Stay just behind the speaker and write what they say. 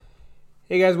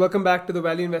Hey guys, welcome back to the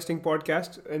Value Investing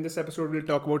Podcast. In this episode, we'll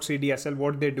talk about CDSL,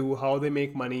 what they do, how they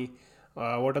make money,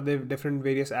 what are the different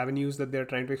various avenues that they're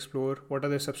trying to explore, what are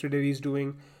their subsidiaries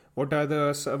doing, what are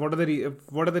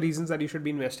the reasons that you should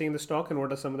be investing in the stock, and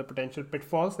what are some of the potential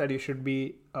pitfalls that you should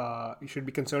be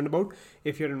concerned about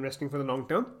if you're investing for the long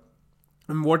term.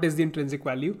 And what is the intrinsic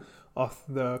value of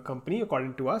the company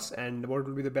according to us, and what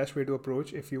would be the best way to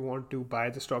approach if you want to buy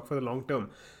the stock for the long term.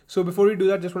 So before we do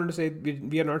that, just wanted to say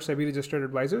we are not SEBI registered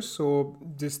advisors, so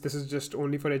this is just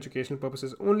only for educational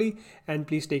purposes only, and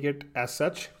please take it as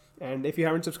such. And if you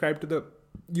haven't subscribed to the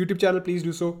YouTube channel, please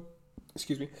do so.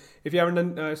 Excuse me. If you haven't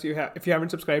done, if you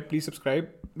haven't subscribed, please subscribe.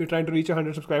 We're trying to reach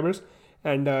 100 subscribers,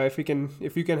 and if you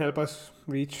can help us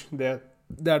reach there,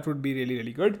 that would be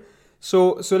really good.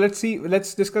 So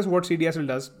let's discuss what CDSL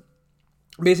does.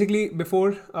 Basically,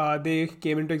 before they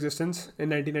came into existence in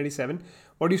 1997,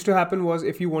 what used to happen was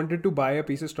if you wanted to buy a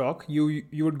piece of stock, you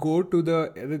would go to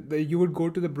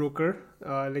the broker,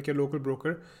 like your local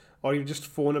broker, or you just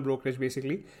phone a brokerage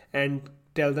basically and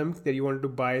tell them that you wanted to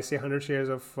buy, say, 100 shares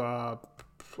of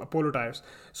Apollo tires.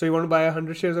 So you want to buy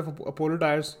 100 shares of Apollo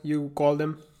tires, you call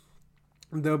them.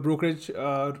 The brokerage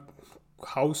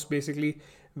house basically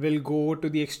will go to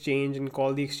the exchange and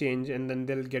call the exchange, and then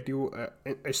they'll get you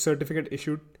a certificate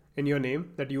issued in your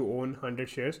name that you own 100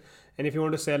 shares. And if you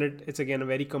want to sell it, it's again a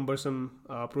very cumbersome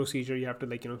procedure. You have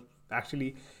to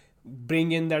actually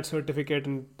bring in that certificate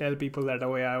and tell people that,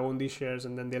 oh yeah, I own these shares,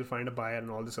 and then they'll find a buyer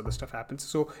and all this other stuff happens.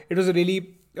 So it was a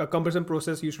really cumbersome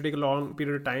process. It used to take a long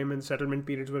period of time, and settlement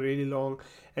periods were really long,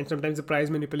 and sometimes the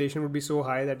price manipulation would be so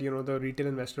high that the retail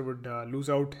investor would lose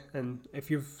out. And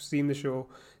if you've seen the show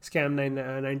Scam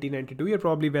 1992, you're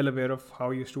probably well aware of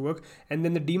how it used to work. And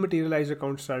then the dematerialized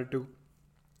account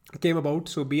came about.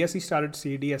 So BSE started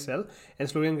CDSL, and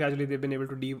slowly and gradually they've been able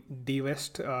to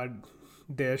divest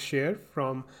their share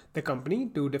from the company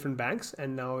to different banks,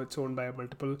 and now it's owned by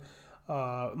multiple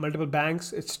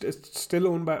banks. It's still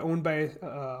owned by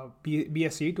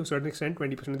BSE to a certain extent.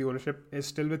 20% of the ownership is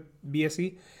still with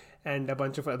BSE, and a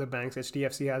bunch of other banks.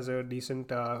 HDFC has a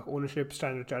decent ownership.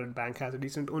 Standard Chartered Bank has a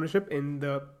decent ownership in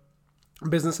the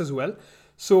business as well.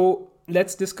 So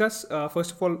let's discuss.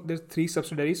 First of all, there's three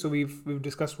subsidiaries. So we've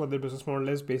discussed what the business model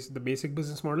is, the basic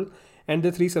business model, and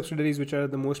the three subsidiaries which are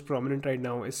the most prominent right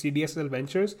now is CDSL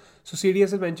Ventures. So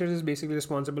CDSL Ventures is basically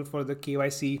responsible for the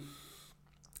KYC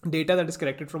data that is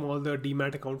collected from all the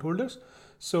demat account holders.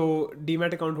 So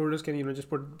demat account holders can just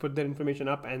put their information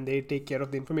up, and they take care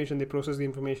of the information. They process the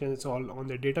information. It's all on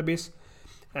their database,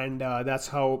 and that's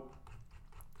how.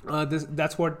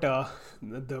 That's what the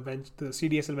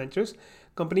CDSL Ventures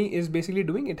company is basically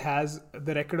doing. It has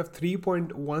the record of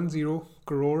 3.10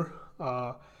 crore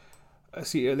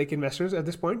investors at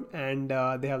this point, and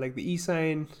they have like the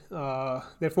e-sign.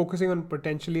 They're focusing on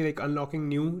potentially like unlocking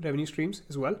new revenue streams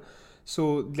as well.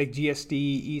 So like GST,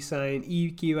 e-sign,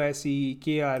 e-KYC,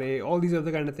 KRA, all these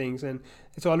other kind of things, and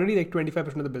it's already like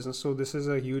 25% of the business. So this is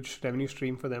a huge revenue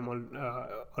stream for them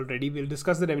already. We'll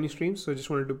discuss the revenue streams. So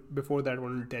before that, I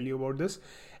wanted to tell you about this.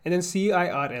 And then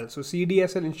CIRL, so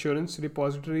CDSL Insurance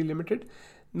Repository Limited.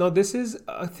 Now this is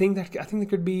a thing that I think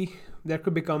that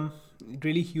could become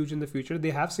really huge in the future.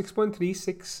 They have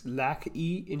 6.36 lakh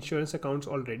e-insurance accounts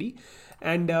already,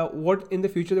 and what in the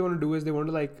future they want to do is they want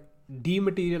to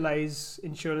dematerialize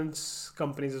insurance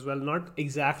companies as well. Not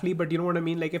exactly, but you know what I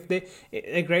mean. Like if they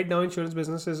right now insurance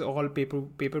business is all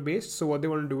paper based. So what they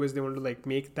want to do is they want to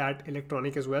make that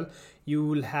electronic as well.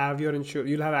 You'll have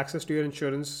access to your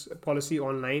insurance policy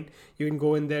online. You can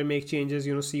go in there, make changes,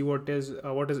 see what is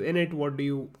in it, what do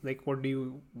you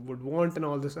would want, and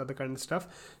all this other kind of stuff.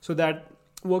 So that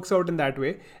works out in that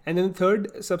way. And then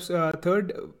third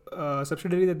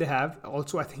subsidiary that they have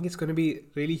also, I think it's going to be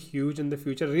really huge in the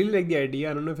future. I really like the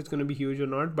idea. I don't know if it's going to be huge or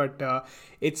not, but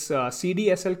it's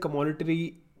CDSL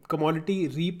Commodity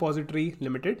Repository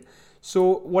Limited.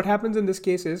 So what happens in this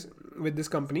case is, with this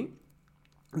company,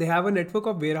 they have a network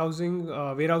of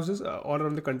warehouses all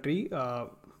around the country.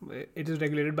 It is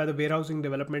regulated by the Warehousing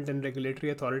Development and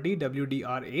Regulatory Authority,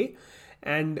 WDRA.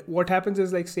 And what happens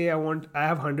is, say I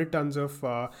have 100 tons of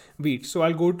wheat. So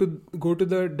I'll go to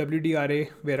the WDRA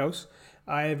warehouse.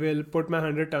 I will put my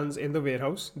 100 tons in the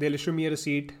warehouse. They'll issue me a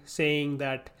receipt saying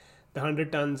that the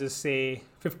 100 tons is, say,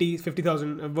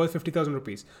 50,000 worth 50,000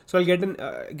 rupees. So I'll get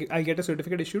a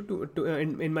certificate issued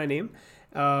in my name,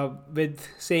 with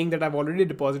saying that I've already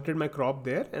deposited my crop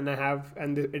there and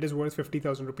it is worth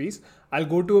 50,000 rupees. I'll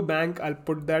go to a bank, I'll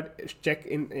put that check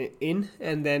in,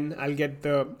 and then I'll get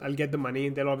the money.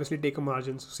 They'll obviously take a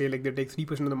margin. So say like they take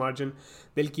 3% of the margin,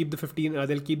 they'll keep the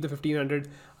 1500,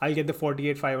 I'll get the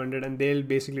 48,500, and they'll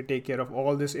basically take care of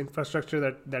all this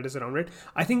infrastructure that is around it.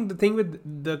 I think the thing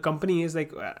with the company is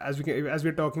like, as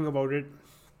we're talking about it,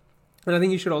 and I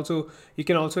think you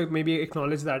can also maybe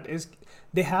acknowledge that is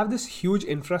they have this huge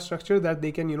infrastructure that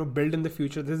they can build in the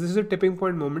future. This is a tipping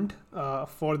point moment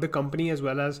for the company as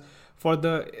well as for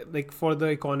the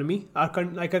economy. Our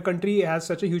country has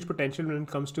such a huge potential when it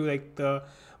comes to like the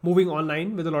moving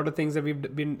online with a lot of things that we've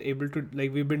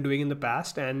been doing in the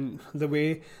past, and the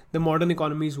way the modern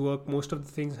economies work. Most of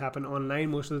the things happen online.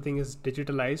 Most of the thing is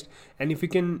digitalized, and if you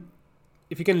can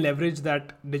leverage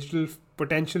that digital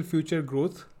potential future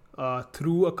growth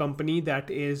through a company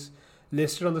that is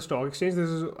listed on the stock exchange.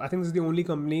 I think this is the only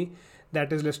company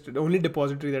that is listed, only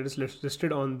depository that is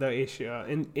listed on the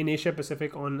in Asia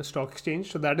Pacific on the stock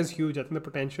exchange. So that is huge. I think the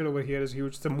potential over here is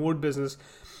huge. It's a mode business.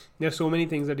 There are so many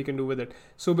things that you can do with it.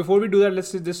 So before we do that,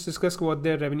 let's just discuss what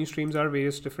their revenue streams are.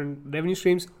 Various different revenue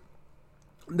streams.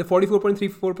 The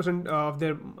 44.34% of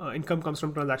their income comes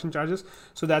from transaction charges.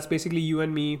 So that's basically you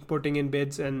and me putting in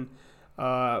bids and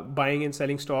buying and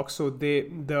selling stocks. So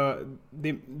the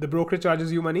brokerage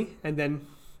charges you money, and then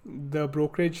the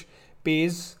brokerage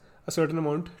pays a certain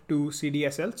amount to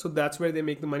CDSL. So that's where they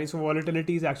make the money. So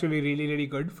volatility is actually really, really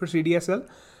good for CDSL.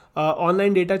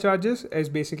 Online data charges is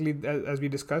basically, as we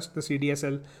discussed, the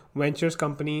CDSL Ventures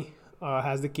company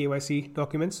has the KYC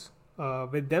documents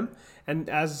with them, and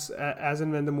as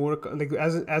and when the more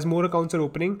as more accounts are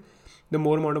opening, the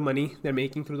more amount of money they're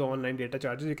making through the online data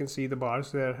charges. You can see the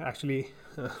bars. They're actually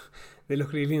they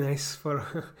look really nice for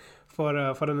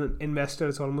an investor.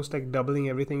 It's almost like doubling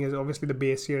everything. Is obviously the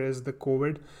base year is the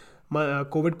COVID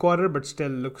quarter, but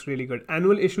still looks really good.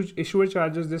 Annual issuer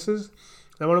charges. This is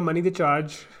the amount of money they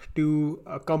charge to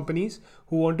companies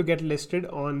who want to get listed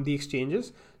on the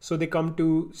exchanges. So they come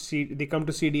to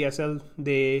CDSL,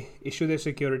 they issue their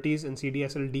securities, and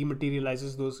CDSL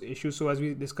dematerializes those issues. So as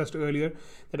we discussed earlier,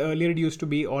 that earlier it used to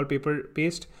be all paper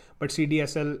based, but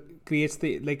CDSL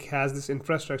has this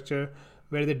infrastructure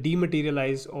where they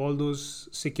dematerialize all those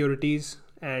securities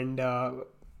and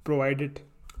provide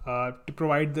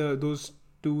those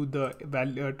to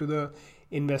the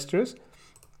investors.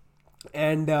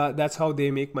 And that's how they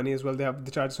make money as well. They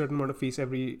charge a certain amount of fees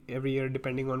every year,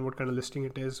 depending on what kind of listing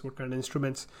it is, what kind of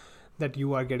instruments that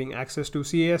you are getting access to.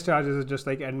 CAS charges is just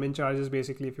like admin charges,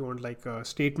 basically. If you want like a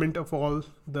statement of all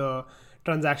the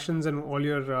transactions and all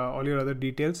your other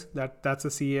details, that's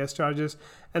the CAS charges.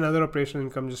 And other operational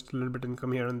income, just a little bit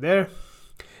income here and there.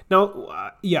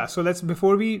 Now, so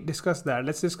before we discuss that,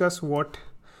 let's discuss what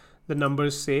the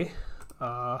numbers say.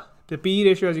 The PE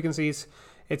ratio, as you can see,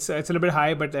 it's a little bit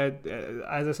high, but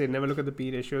as I say, never look at the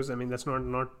P ratios. I mean, that's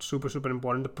not super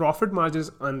important. The profit margin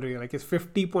is unreal. Like, it's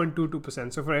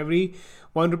 50.22%. So for every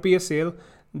 1 rupee a sale,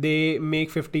 they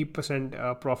make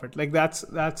 50% profit. Like that's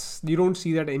you don't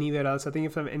see that anywhere else. I think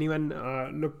if anyone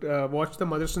watched the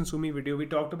Motherson Sumi video, we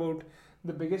talked about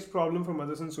the biggest problem for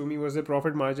Motherson Sumi was the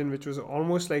profit margin, which was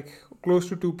almost like close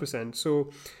to 2%.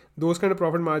 So those kind of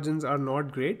profit margins are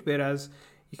not great. Whereas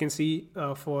you can see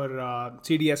for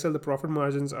CDSL, the profit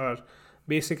margins are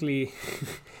basically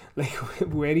like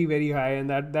very, very high, and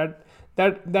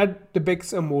that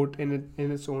depicts a moat in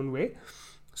its own way.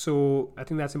 So I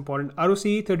think that's important. ROC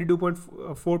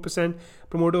 32.4%,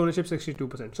 promoter ownership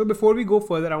 62%. So before we go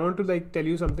further, I want to tell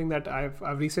you something that I've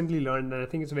recently learned, and I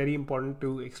think it's very important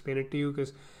to explain it to you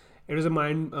because it was a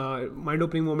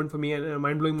mind-opening moment for me and a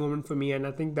mind-blowing moment for me, and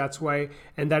I think that's why.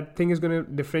 And that thing is going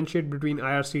to differentiate between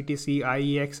IRCTC,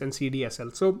 IEX, and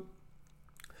CDSL. So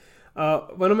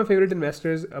one of my favorite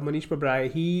investors, Manish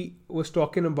Pabrai, he was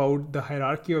talking about the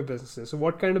hierarchy of businesses. So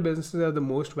what kind of businesses are the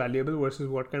most valuable versus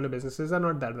what kind of businesses are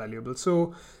not that valuable.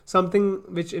 So something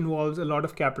which involves a lot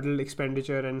of capital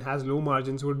expenditure and has low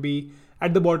margins would be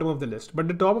at the bottom of the list. But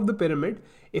the top of the pyramid,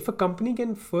 if a company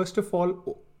can first of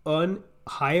all earn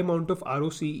high amount of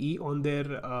ROCE on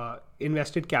their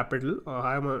invested capital, or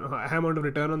high amount of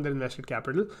return on their invested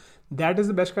capital, that is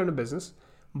the best kind of business.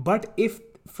 But if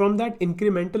from that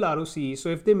incremental ROCE, so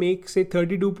if they make say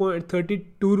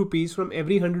 32 rupees from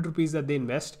every 100 rupees that they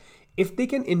invest, if they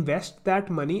can invest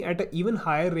that money at an even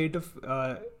higher rate of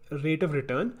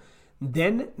return,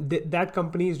 then that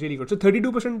company is really good. So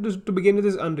 32% to begin with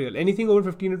is unreal. Anything over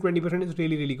 15 or 20% is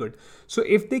really, really good. So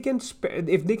if they can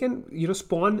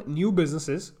spawn new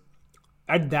businesses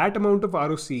at that amount of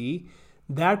ROCE,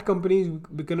 that company is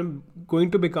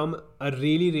going to become a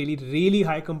really, really, really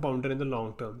high compounder in the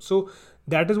long term. So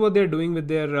that is what they're doing with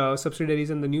their subsidiaries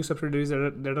and the new subsidiaries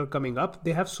that are coming up.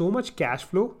 They have so much cash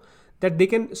flow that they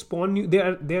can spawn new. They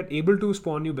are able to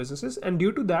spawn new businesses, and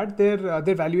due to that, their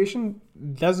valuation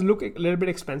does look a little bit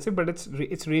expensive, but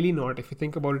it's really not if you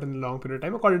think about it in a long period of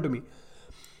time, according to me.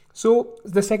 So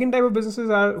the second type of businesses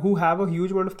are who have a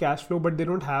huge amount of cash flow, but they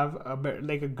don't have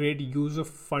like a great use of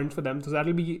funds for them. So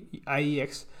that'll be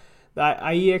IEX. The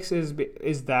IEX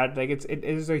is that like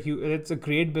it's a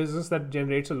great business that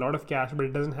generates a lot of cash, but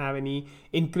it doesn't have any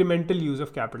incremental use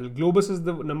of capital. Globus is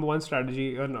the number one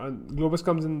strategy. Globus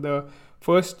comes in the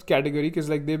first category because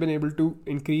like they've been able to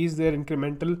increase their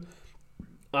incremental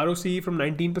ROCE from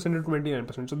 19% to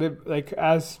 29%. So they like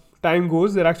as time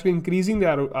goes, they're actually increasing the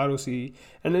ROCE,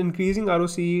 and an increasing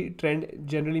ROCE trend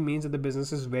generally means that the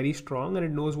business is very strong and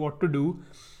it knows what to do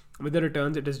with the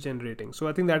returns it is generating. So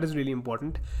I think that is really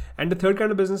important. And the third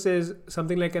kind of business is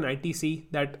something like an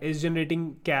ITC that is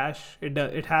generating cash.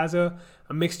 It has a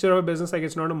mixture of a business, like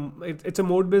it's a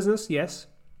mode business, yes,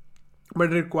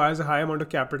 but it requires a high amount of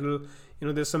capital.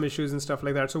 There's some issues and stuff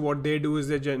like that. So what they do is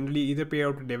they generally either pay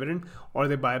out a dividend or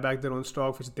they buy back their own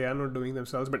stock, which they are not doing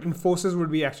themselves. But Infosys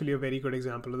would be actually a very good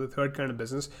example of the third kind of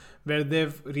business where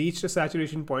they've reached a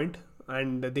saturation point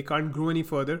and they can't grow any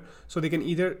further. So they can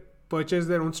either purchase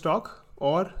their own stock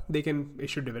or they can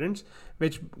issue dividends,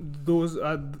 which those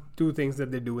are two things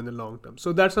that they do in the long term.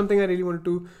 So that's something I really wanted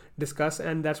to discuss,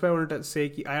 and that's why I wanted to say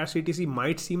IRCTC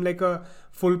might seem like a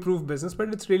foolproof business, but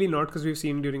it's really not, because we've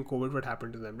seen during COVID what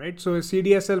happened to them, right? So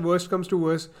CDSL, worst comes to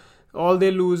worst, all they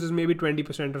lose is maybe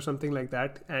 20% or something like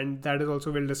that, and that is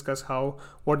also, we'll discuss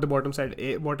what the bottom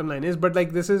line is. But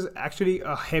like, this is actually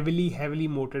a heavily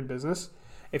moated business.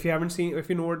 If you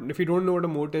don't know what a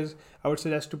moat is, I would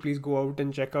suggest to please go out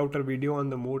and check out our video on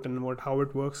the moat and how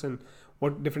it works and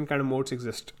what different kind of moats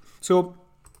exist. So,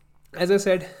 as I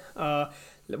said,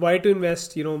 why to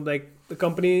invest? Like, the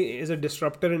company is a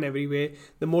disruptor in every way.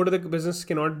 The moat of the business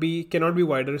cannot be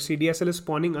wider. CDSL is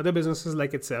spawning other businesses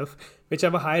like itself, which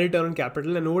have a high return on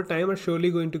capital and over time are surely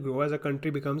going to grow as our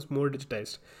country becomes more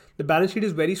digitized. The balance sheet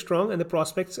is very strong and the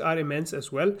prospects are immense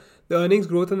as well. The earnings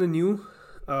growth and the new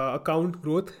account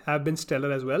growth have been stellar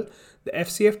as well. The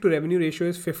FCF to revenue ratio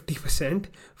is 50%.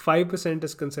 5%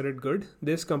 is considered good.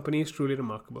 This company is truly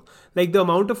remarkable. Like, the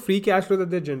amount of free cash flow that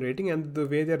they're generating and the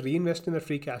way they're reinvesting the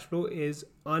free cash flow is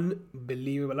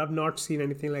unbelievable. I've not seen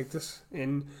anything like this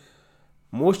in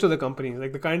most of the companies.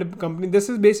 Like, the kind of company this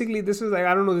is like,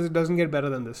 I don't know, this doesn't get better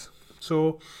than this.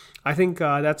 So I think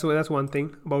that's one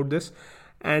thing about this.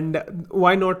 And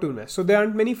why not to invest? So there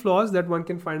aren't many flaws that one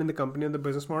can find in the company and the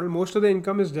business model. Most of the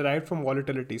income is derived from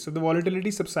volatility. So the volatility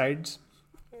subsides,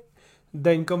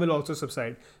 the income will also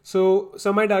subside. So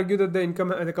some might argue that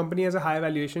the company has a high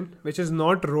valuation, which is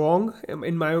not wrong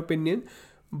in my opinion.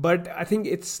 But I think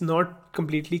it's not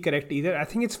completely correct either. I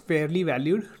think it's fairly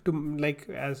valued to, like,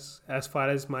 as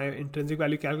far as my intrinsic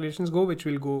value calculations go, which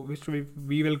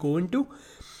we will go into.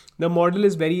 The model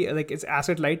is very, like, it's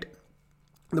asset light.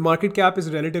 The market cap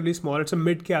is relatively small. It's a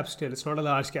mid cap still. It's not a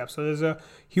large cap. So there's a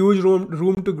huge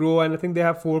room to grow. And I think they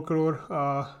have 4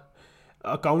 crore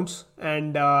accounts.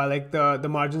 And like the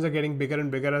margins are getting bigger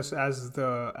and bigger as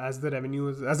the revenue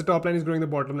as the top line is growing, the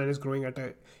bottom line is growing at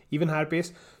a even higher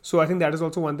pace. So I think that is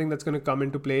also one thing that's going to come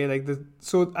into play.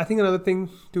 So I think another thing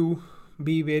to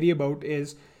be wary about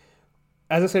is,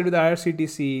 as I said with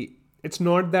IRCTC, it's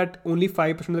not that only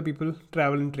 5% of the people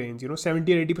travel in trains.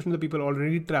 70 or 80% of the people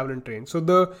already travel in trains. So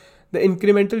the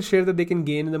incremental share that they can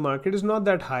gain in the market is not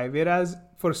that high. Whereas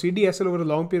for CDSL, over a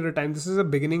long period of time, this is a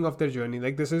beginning of their journey.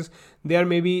 Like, they are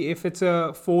maybe, if it's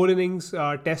a 4 innings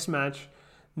test match,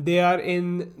 they are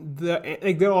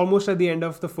they're almost at the end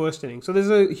of the first inning. So there's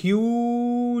a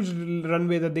huge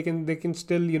runway that they can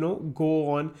still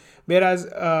go on. Whereas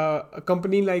a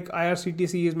company like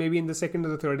IRCTC is maybe in the second or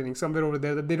the third inning, somewhere over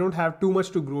there, that they don't have too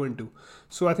much to grow into.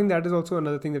 So I think that is also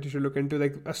another thing that you should look into.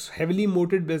 Like, a heavily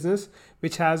moated business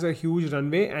which has a huge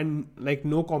runway and like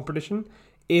no competition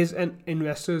is an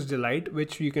investor's delight,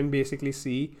 which you can basically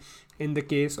see in the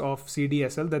case of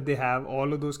CDSL, that they have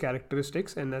all of those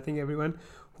characteristics. And I think everyone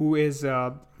who is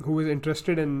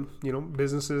interested in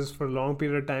businesses for a long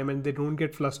period of time and they don't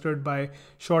get flustered by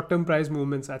short-term price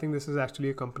movements, I think this is actually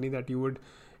a company that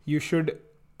you should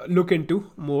look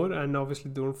into more. And obviously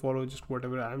don't follow just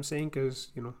whatever I'm saying, because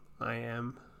I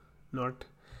am not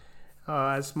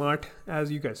as smart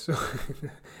as you guys. So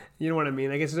you know what I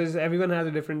mean? I guess everyone has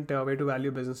a different way to value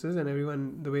businesses,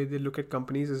 and the way they look at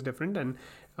companies is different. And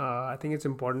I think it's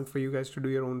important for you guys to do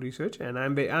your own research. And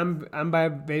I'm by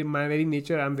my very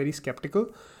nature, I'm very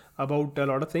skeptical. about a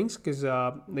lot of things, because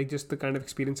like just the kind of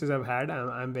experiences I've had,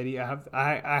 I'm very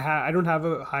I don't have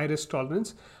a high risk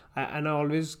tolerance, and I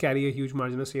always carry a huge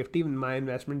margin of safety in my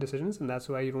investment decisions, and that's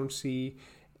why you don't see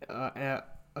a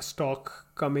stock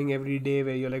coming every day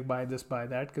where you're like buy this, buy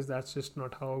that, because that's just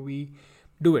not how we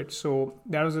do it. So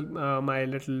that was my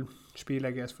little spiel,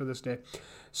 I guess, for this day.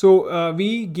 So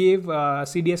we gave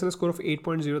CDSL a score of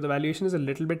 8.0. The valuation is a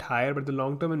little bit higher, but the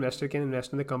long-term investor can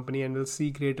invest in the company and will see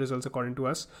great results according to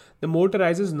us. The moat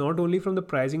arises not only from the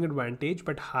pricing advantage,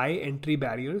 but high entry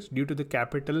barriers due to the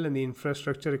capital and the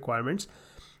infrastructure requirements,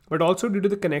 but also due to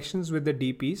the connections with the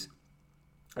DPs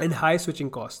and high switching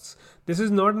costs. This is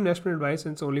not investment advice,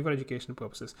 and it's only for educational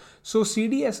purposes. So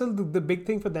CDSL, the big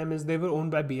thing for them is they were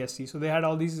owned by BSC. So they had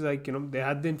all these, like, they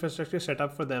had the infrastructure set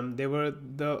up for them. They were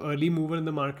the early mover in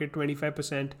the market,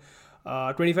 25%.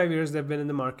 25 years they've been in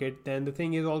the market. Then the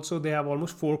thing is also they have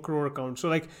almost 4 crore accounts. So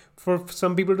like for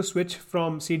some people to switch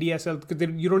from CDSL, because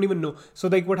you don't even know. So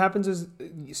like what happens is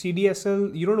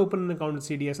CDSL, you don't open an account with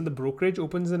CDSL. The brokerage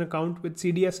opens an account with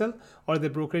CDSL, or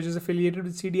the brokerage is affiliated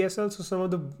with CDSL. So some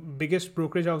of the biggest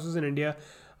brokerage houses in India,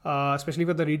 especially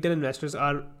for the retail investors,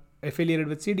 are affiliated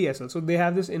with CDSL. So they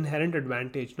have this inherent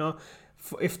advantage. Now,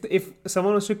 if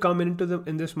someone wants to come into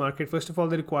in this market, first of all,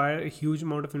 they require a huge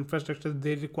amount of infrastructure.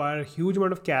 They require a huge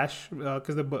amount of cash,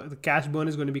 because the cash burn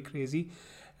is going to be crazy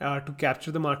to capture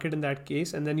the market in that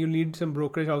case. And then you need some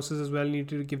brokerage houses as well. You need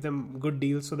to give them good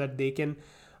deals so that they can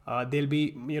they'll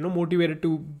be motivated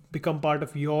to become part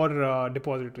of your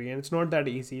depository. And it's not that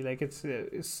easy. Like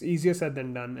it's easier said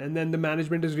than done. And then the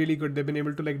management is really good. They've been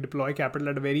able to like deploy capital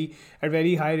at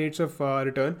very high rates of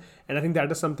return, and I think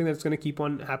that is something that's going to keep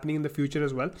on happening in the future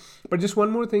as well. But just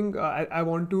one more thing I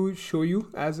want to show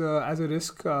you as a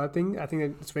risk thing. I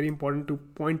think it's very important to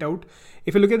point out.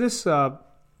 If you look at this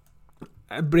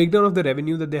breakdown of the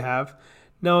revenue that they have.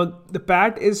 Now, the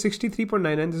PAT is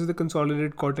 63.99. This is the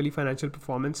consolidated quarterly financial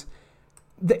performance.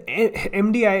 The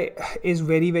MDI is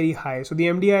very, very high. So the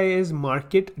MDI is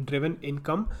market-driven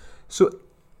income. So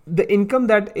the income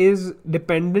that is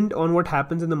dependent on what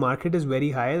happens in the market is very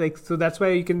high. Like, so that's why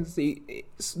you can see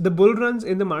the bull runs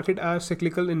in the market are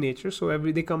cyclical in nature. So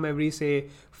they come every, say,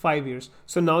 5 years.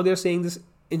 So now they're saying this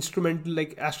instrumental,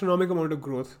 like astronomical amount of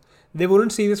growth. They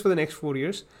wouldn't see this for the next 4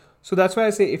 years. So that's why I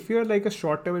say if you're like a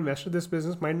short-term investor, this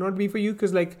business might not be for you,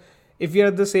 because like if you're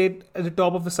at the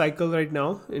top of the cycle right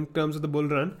now in terms of the bull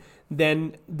run,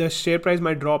 then the share price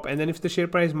might drop. And then if the share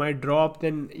price might drop,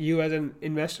 then you as an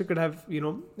investor could have,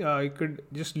 you could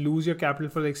just lose your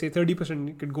capital for like say 30%.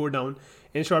 It could go down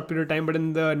in a short period of time. But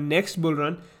in the next bull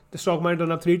run, the stock might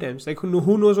run up 3 times. Like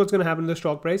who knows what's going to happen to the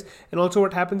stock price. And also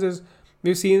what happens is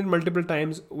we've seen it multiple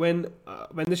times when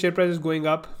the share price is going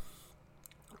up,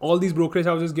 all these brokerage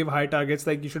houses give high targets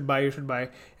like you should buy.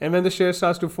 And when the share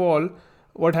starts to fall,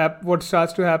 what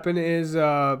starts to happen is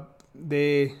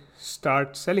they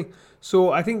start selling.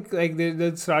 So I think like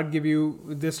they start giving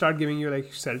you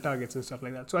like sell targets and stuff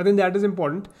like that. So I think that is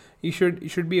important. You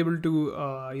should be able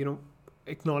to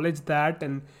acknowledge that,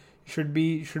 and should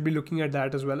be looking at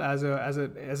that as well as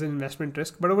an investment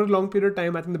risk. But over a long period of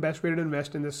time, I think the best way to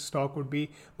invest in this stock would be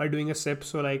by doing a SIP.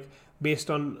 So like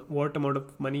based on what amount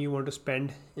of money you want to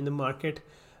spend in the market.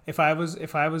 If I was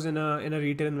in a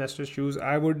retail investor's shoes,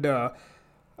 I would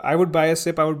buy a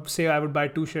SIP. I would say I would buy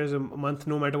 2 shares a month,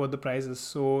 no matter what the price is.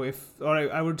 So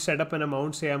I would set up an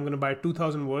amount, say I'm going to buy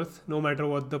 2,000 worth, no matter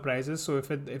what the price is. So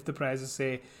if the price is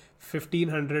say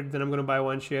 1,500, then I'm going to buy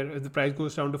 1 share. If the price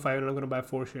goes down to 500, I'm going to buy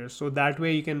 4 shares. So that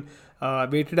way you can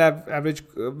weighted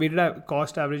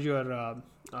cost average your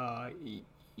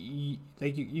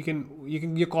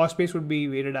your cost base would be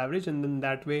weighted average, and then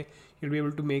that way you'll be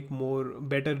able to make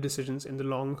better decisions in the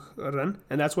long run.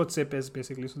 And that's what SIP is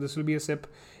basically. So this will be a SIP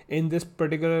in this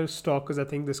particular stock, because I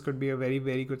think this could be a very,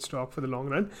 very good stock for the long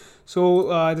run.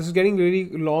 So this is getting really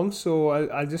long, so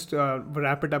I'll just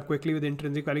wrap it up quickly with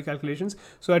intrinsic value calculations.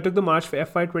 So I took the March for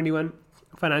FY21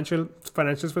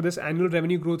 financials for this. Annual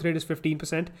revenue growth rate is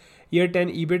 15%. Year 10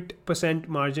 EBIT percent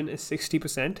margin is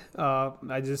 60%.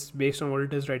 I just based on what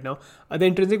it is right now. The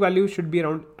intrinsic value should be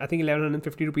around, I think,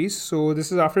 1,150 rupees. So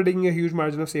this is after taking a huge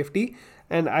margin of safety,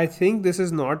 and I think this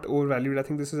is not overvalued. I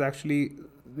think this is actually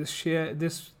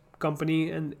this company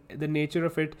and the nature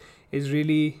of it is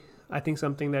really, I think,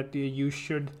 something that you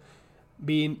should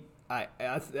be in.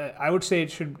 I would say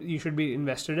you should be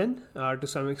invested in to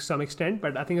some extent,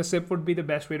 but I think a SIP would be the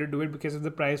best way to do it, because if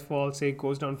the price falls, say it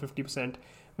goes down 50%,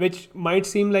 which might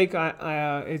seem like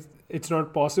it's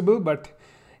not possible, but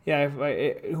yeah,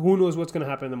 who knows what's going to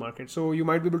happen in the market. So you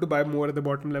might be able to buy more at the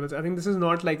bottom levels. I think this is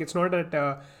not like, it's not at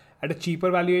a cheaper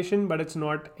valuation, but it's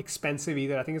not expensive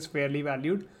either. I think it's fairly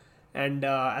valued. And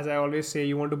as I always say,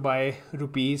 you want to buy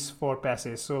rupees for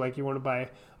paise. So like you want to buy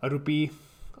a rupee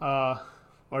or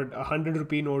 100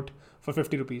 rupee note for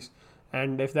 50 rupees.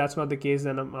 And if that's not the case,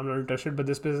 then I'm not interested. But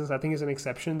this business, I think, is an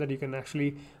exception that you can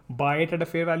actually buy it at a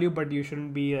fair value, but you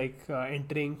shouldn't be like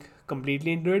entering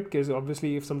completely into it, because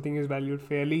obviously if something is valued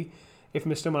fairly, if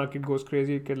Mr. Market goes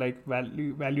crazy, it could like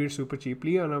value it super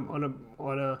cheaply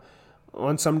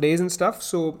on some days and stuff.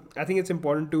 So I think it's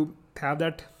important to have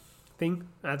that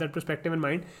that perspective in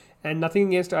mind. And nothing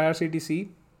against IRCTC.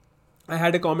 I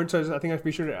had a comment, so I think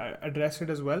we should address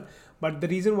it as well. But the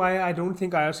reason why I don't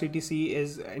think IRCTC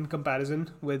is in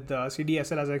comparison with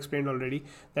CDSL, as I explained already,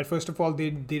 that first of all, they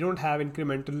don't have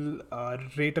incremental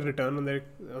rate of return on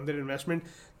their investment.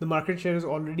 The market share is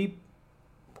already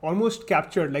almost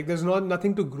captured. Like there's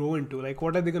nothing to grow into. Like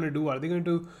what are they going to do? Are they going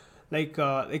to like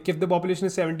if the population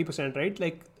is 70%, right?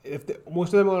 Like if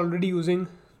most of them are already using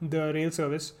the rail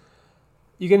service,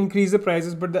 you can increase the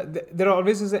prices, but there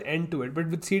always is an end to it. But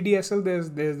with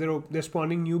CDSL, they're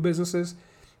spawning new businesses.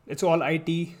 It's all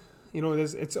IT,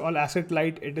 it's all asset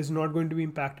light. It is not going to be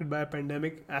impacted by a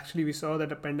pandemic. Actually, we saw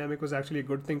that a pandemic was actually a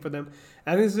good thing for them,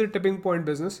 and this is a tipping point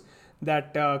business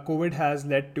that COVID has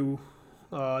led to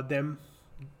them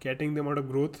getting the amount of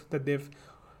growth that they've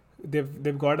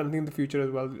got. I think in the future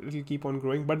as well, it'll keep on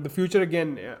growing. But the future,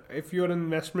 again, if you're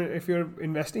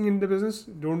investing in the business,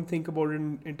 don't think about it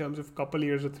in terms of couple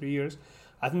years or 3 years.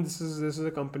 I think this is a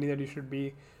company that you should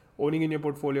be owning in your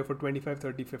portfolio for 25,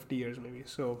 30, 50 years maybe.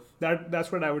 So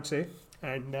that's what I would say,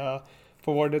 and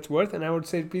for what it's worth. And I would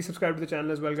say please subscribe to the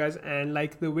channel as well, guys, and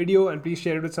like the video, and please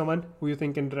share it with someone who you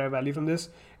think can derive value from this.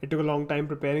 It took a long time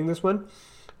preparing this one,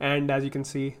 and as you can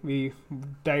see, we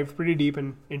dived pretty deep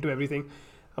into everything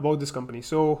about this company.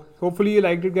 So hopefully you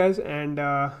liked it, guys, and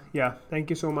yeah,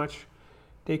 thank you so much.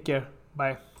 Take care.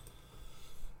 Bye.